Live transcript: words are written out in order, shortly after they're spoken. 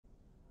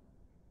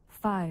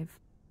5,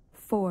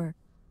 4,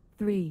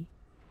 3,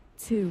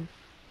 2.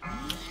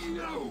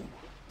 No!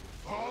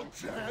 I'll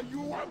tear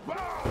you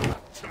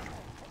apart!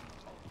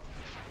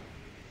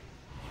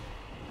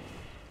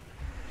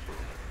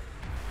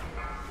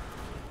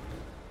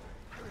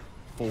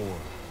 4,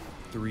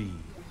 3,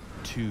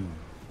 2,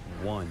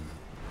 1.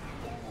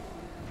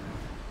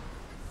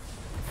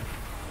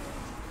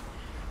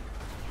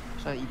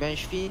 So event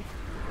fee.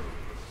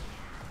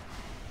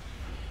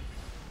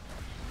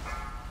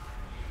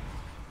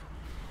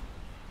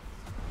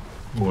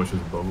 Watch his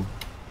bubble.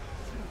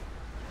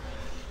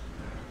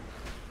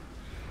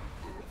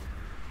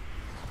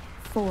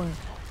 Four,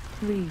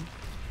 3,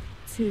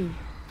 2,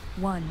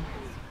 1.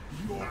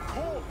 Your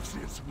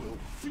corpses will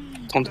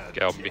feed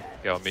Get on me,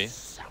 get on me.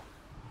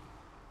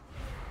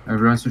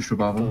 Everyone switch to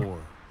bubble. 4,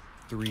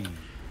 3,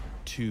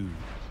 2,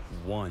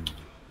 1.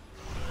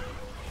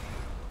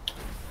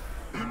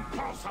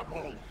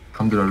 Impossible!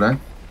 Come to the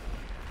left.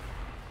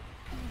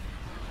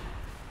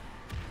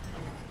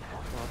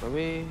 All the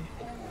way.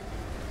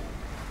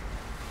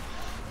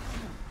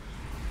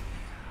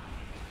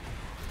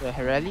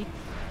 The rally.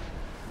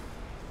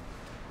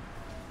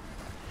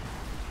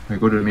 Okay,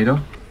 go to the middle.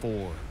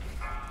 4,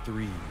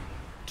 3,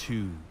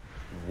 2,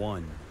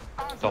 1.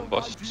 Tom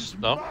boss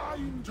now.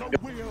 Mine to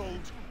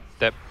wield!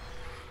 Step.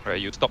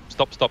 Right, you stop.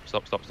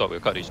 We'll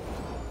cut this.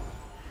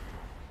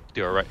 To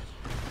your right.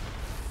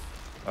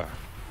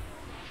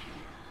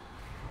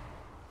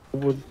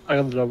 I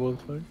got the double,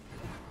 sorry.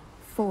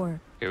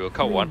 4, Okay, we'll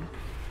cut 3, one.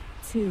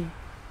 2,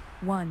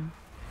 1.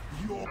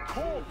 Your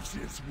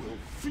corpses will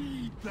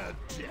feed the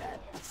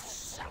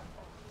depths!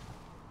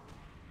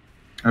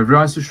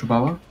 Everyone switch to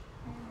bubble.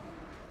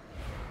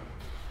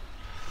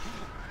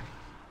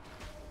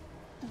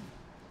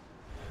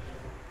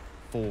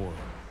 Four,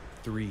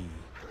 3,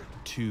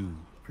 2.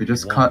 We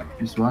just 1. cut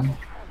this one.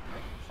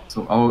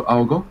 So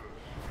I'll go.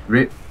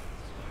 Red.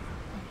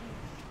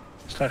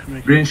 Stack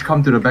me. Range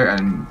come to the back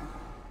and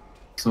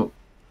so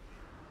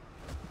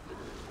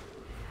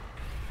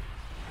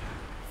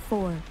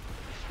 4,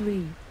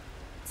 3,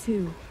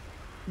 2,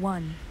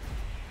 1.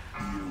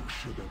 You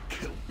should have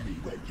killed me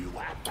when you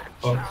had that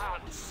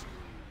chance!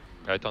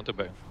 I turn to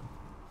back.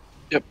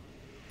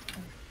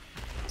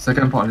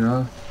 second part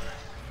here.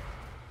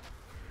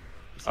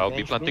 I'll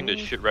be planting the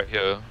shit right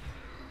here.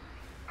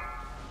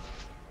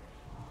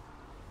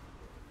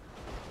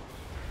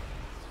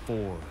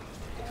 Four,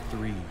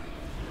 3,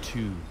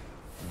 2,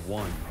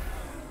 1.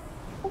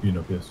 You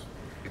know, yes.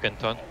 You can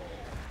turn.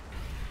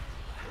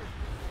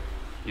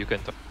 You can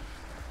turn.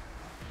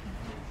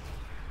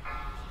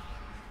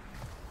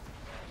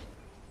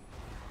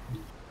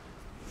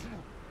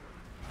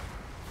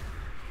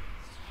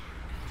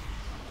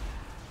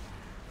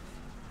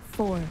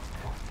 Four,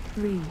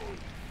 3,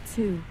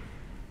 2,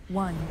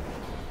 1.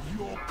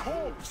 Your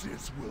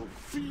corpses will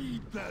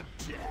feed the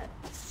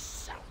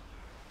depths!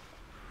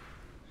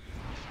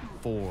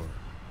 4,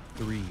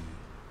 3,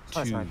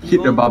 2.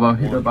 Hit the bubble,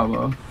 hit the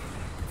bubble.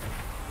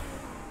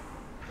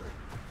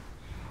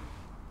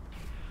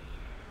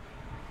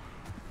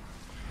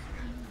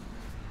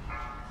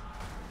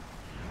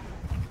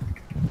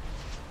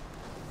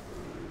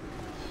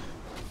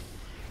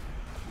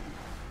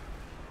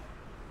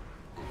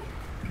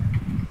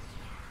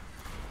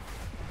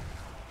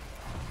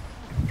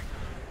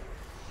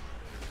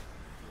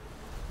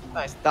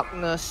 Nice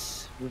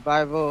darkness,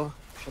 revival.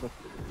 Should have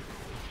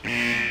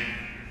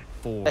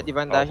 4, let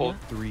event I'll die here.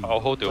 hold, 3, I'll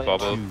hold your 2,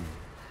 bubble.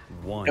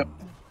 1.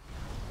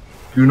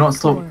 Do not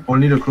stop, Four,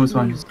 only the close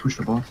one, 3, just push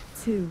the boss.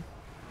 2,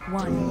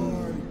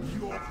 1.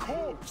 Your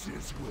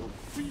corpses will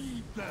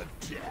feed the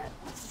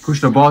depths!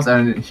 Push the boss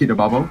and hit the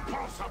bubble.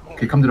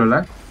 Okay, come to the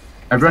left.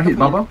 Everyone hit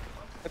bubble.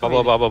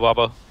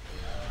 Bubble.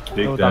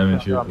 Big No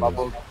damage here, darkness,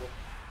 please.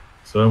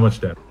 So much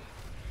damage.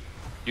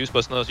 Use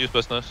personals, use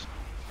personals.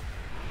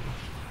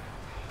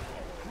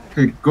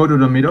 Okay, go to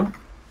the middle.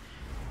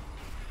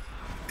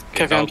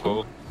 Okay, now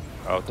go.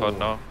 I'll turn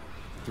now.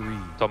 3,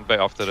 Turn back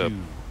after 2,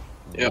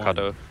 the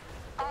cutter.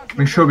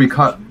 Make sure we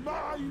cut.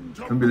 Mine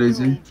to Don't be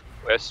lazy. wield!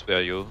 West, where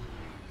are you?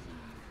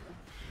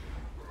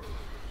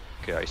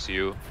 Okay, I see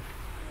you.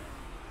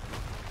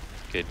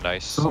 Okay,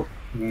 nice. So,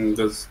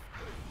 That's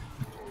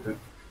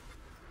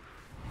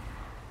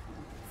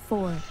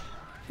 4,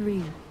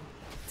 3,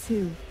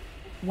 2,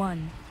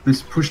 1.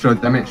 please push the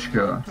damage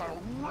here. The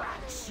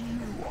rats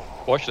you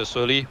are! Watch the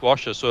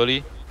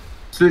swirly.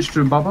 Switch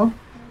to bubble.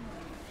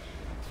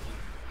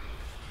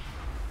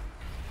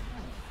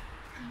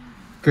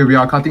 Okay, we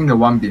are cutting the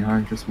one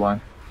behind, just one.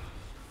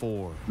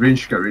 4,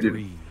 Range, get rid of it.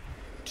 3,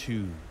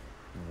 2,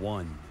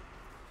 1.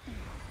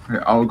 Okay,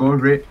 I'll go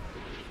red.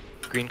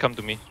 Green, come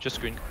to me. Just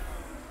green.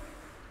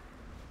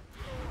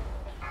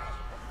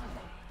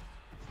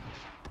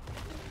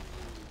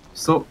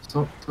 So.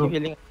 Keep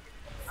healing.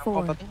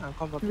 4, I'm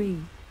comforting.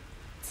 3,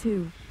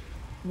 2,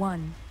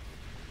 1.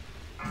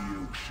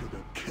 You should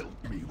have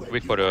killed me when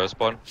Wait you for the had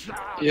spawn.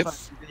 Yep.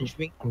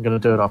 Swing. I'm gonna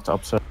do it after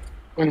upset.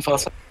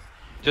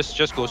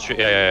 Just go straight.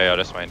 Yeah.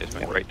 That's fine.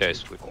 Right there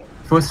is good.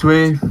 First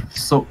wave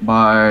soaked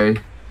by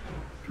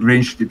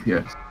ranged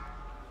DPS.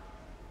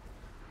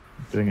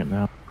 Doing it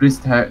now. Please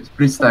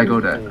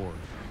stagger that. 4,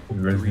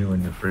 You raise me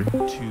when you're free. 2,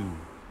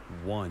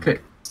 1. Okay,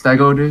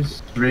 stagger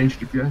this range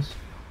DPS.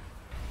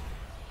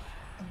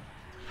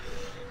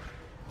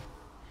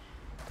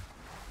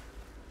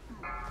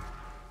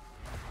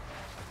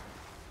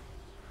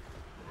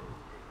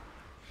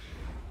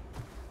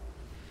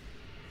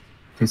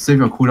 Okay, save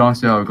your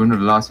cooldowns here. We're going to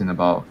last in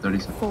about 30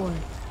 seconds. 4,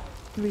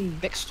 3,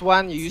 Next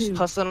one, you use 2,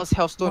 personal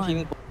Hellstone 1.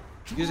 healing.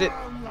 Use it.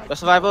 Your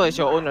survival is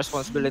your own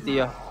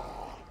responsibility.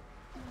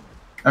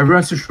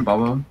 Everyone switch to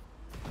bubble.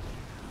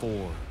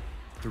 4,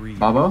 3,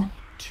 Bubble.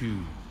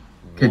 2,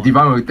 Okay, 1.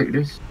 Divine will take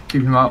this.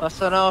 Keep him out.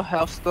 Personal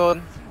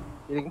Hellstone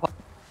healing pot.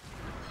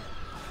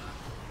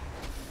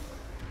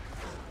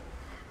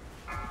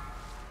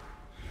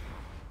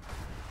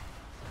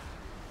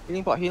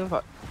 Healing pot, healing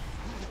pot.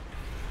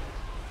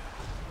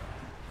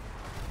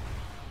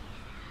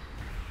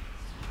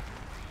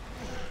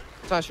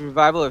 This one's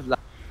revival with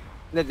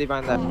let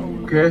Divine die.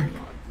 Okay.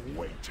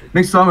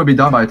 Next one will be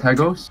done by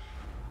Tagos.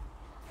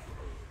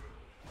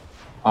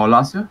 Our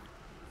last year.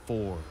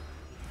 4,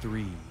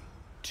 3,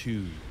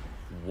 2,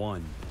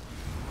 1.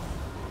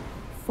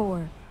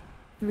 4,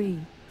 3,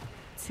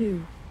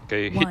 2,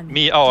 Okay, hit 1.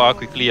 me out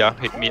quickly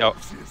hit me out.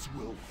 Corpses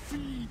will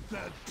feed the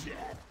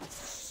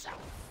depths.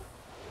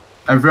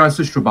 Everyone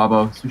switch to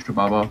bubble. Switch to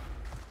bubble.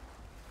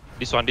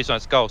 This one,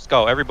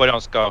 skull, everybody on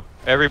skull.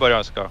 Everybody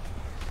on skull.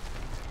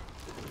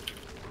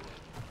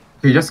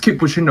 Okay, just keep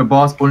pushing the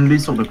boss. Only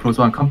soak the close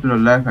one. Come to the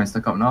left and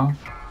stack up now.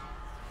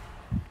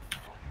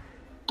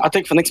 I'll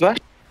take for next back.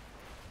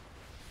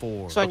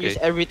 4, This one use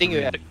everything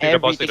you have. Take the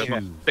boss, take the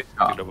Everything you boss.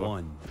 have. Take the boss.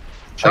 1.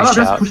 Shut up, Nice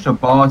just job.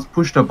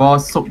 push the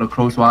boss, soak the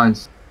close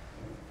ones.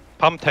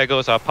 Pump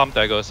taggers pump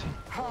taggers.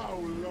 How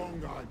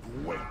long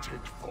I've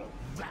waited for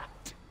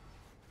that.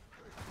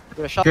 Give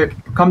it a shot. Okay,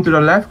 come to the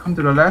left, come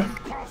to the left.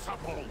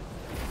 Impossible.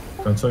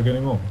 Don't soak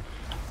anymore.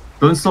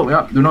 Don't soak,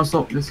 yeah, do not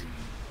soak.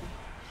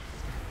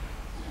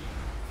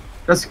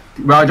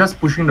 We are just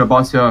pushing the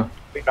boss here.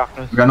 Big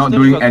darkness. We are not Still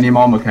doing got- any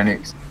more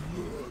mechanics.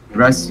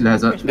 Rest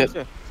Lazard.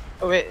 Yep.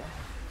 Oh wait.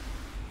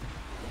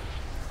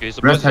 Okay, so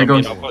Rest boss is on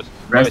me taggers. now, boss.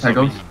 Rest Boss is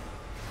on me. taggers.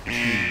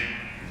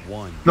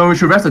 1. No, we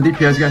should rest the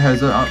DPS, get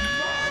Hazard up.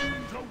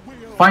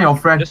 Find your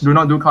friend, Yes. do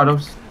not do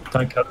cutoffs.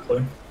 Tank cat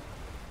play.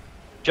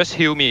 Just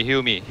heal me.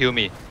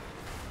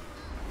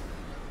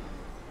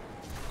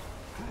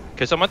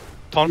 Can someone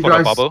taunt You for the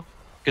guys- bubble?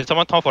 Can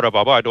someone taunt for the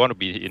bubble? I don't want to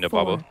be in the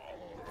 4, bubble.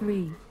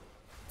 3,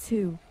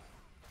 2,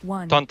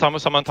 1.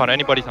 Someone taunt,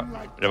 anybody taunt.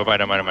 Never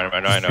mind.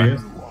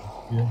 Spears.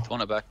 Yeah.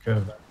 Taunt it back.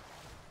 Okay.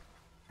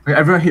 Okay,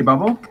 everyone hit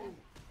bubble.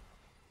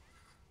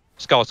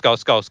 Skull.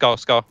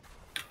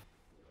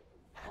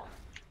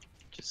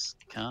 Just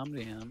calm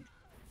down.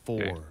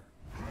 4,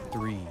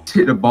 3.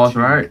 Hit the boss,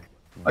 right?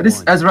 This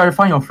 1. Ezra,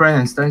 find your friend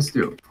and stand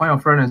still. Find your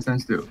friend and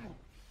stand still.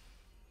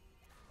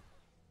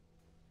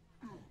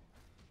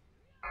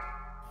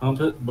 Pump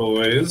it,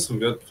 boys. We've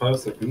got 5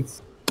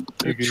 seconds.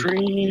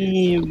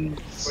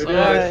 Dreams. We did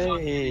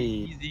it.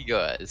 Easy,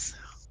 guys.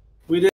 We did